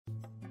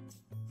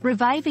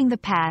Reviving the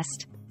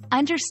past,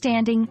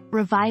 understanding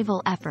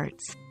revival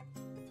efforts.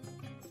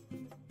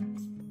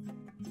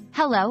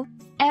 Hello,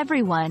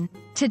 everyone.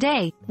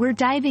 Today, we're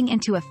diving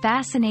into a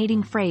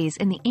fascinating phrase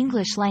in the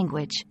English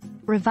language,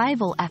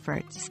 revival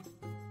efforts.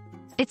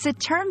 It's a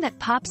term that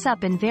pops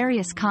up in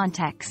various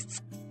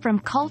contexts, from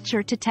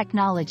culture to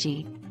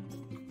technology.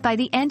 By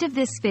the end of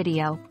this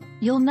video,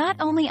 you'll not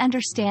only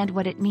understand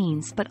what it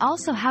means but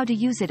also how to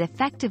use it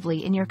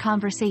effectively in your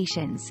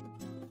conversations.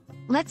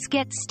 Let's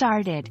get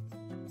started.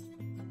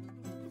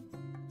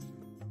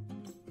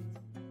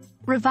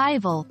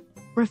 Revival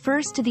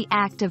refers to the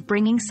act of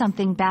bringing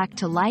something back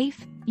to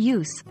life,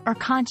 use, or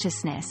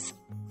consciousness.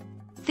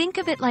 Think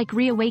of it like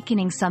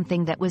reawakening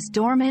something that was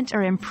dormant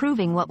or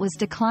improving what was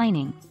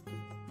declining.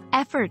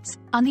 Efforts,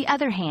 on the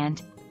other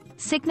hand,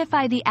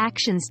 signify the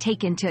actions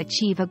taken to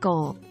achieve a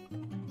goal.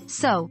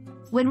 So,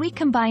 when we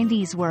combine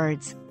these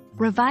words,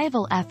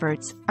 revival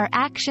efforts are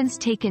actions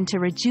taken to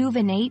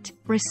rejuvenate,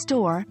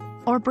 restore,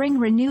 or bring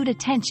renewed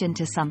attention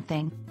to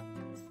something.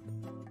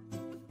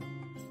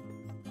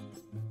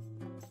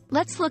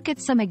 Let's look at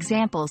some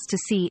examples to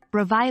see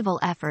revival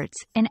efforts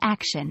in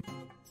action.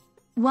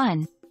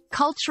 1.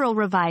 Cultural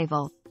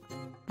revival.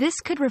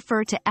 This could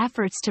refer to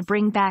efforts to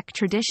bring back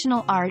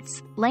traditional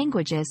arts,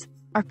 languages,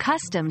 or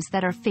customs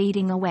that are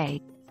fading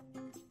away.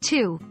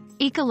 2.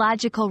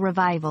 Ecological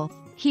revival.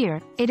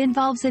 Here, it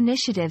involves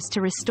initiatives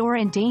to restore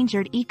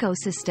endangered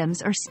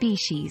ecosystems or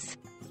species.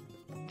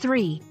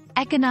 3.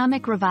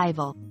 Economic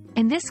revival.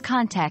 In this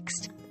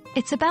context,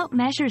 it's about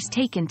measures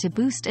taken to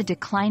boost a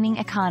declining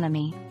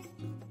economy.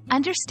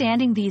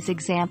 Understanding these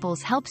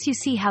examples helps you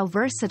see how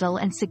versatile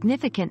and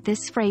significant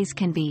this phrase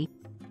can be.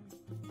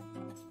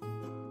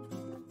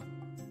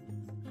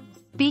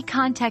 Be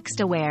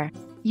context-aware.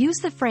 Use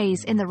the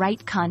phrase in the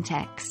right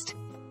context.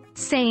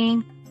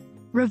 Saying,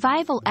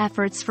 revival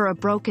efforts for a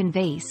broken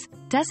vase,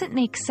 doesn't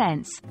make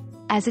sense,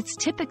 as it's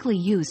typically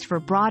used for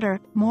broader,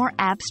 more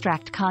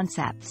abstract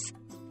concepts.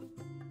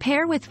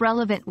 Pair with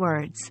relevant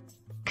words.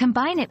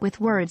 Combine it with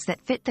words that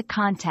fit the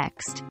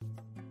context,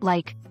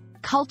 like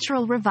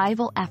cultural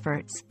revival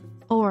efforts,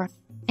 or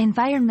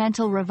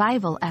environmental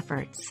revival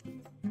efforts.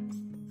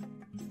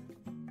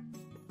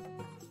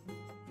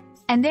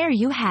 And there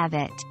you have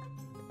it.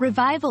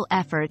 Revival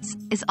efforts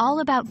is all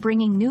about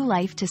bringing new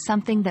life to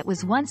something that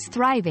was once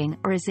thriving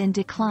or is in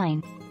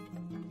decline.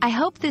 I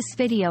hope this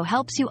video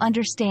helps you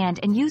understand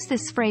and use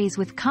this phrase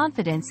with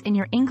confidence in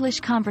your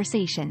English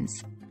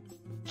conversations.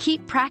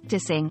 Keep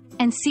practicing,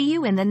 and see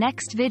you in the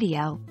next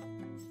video.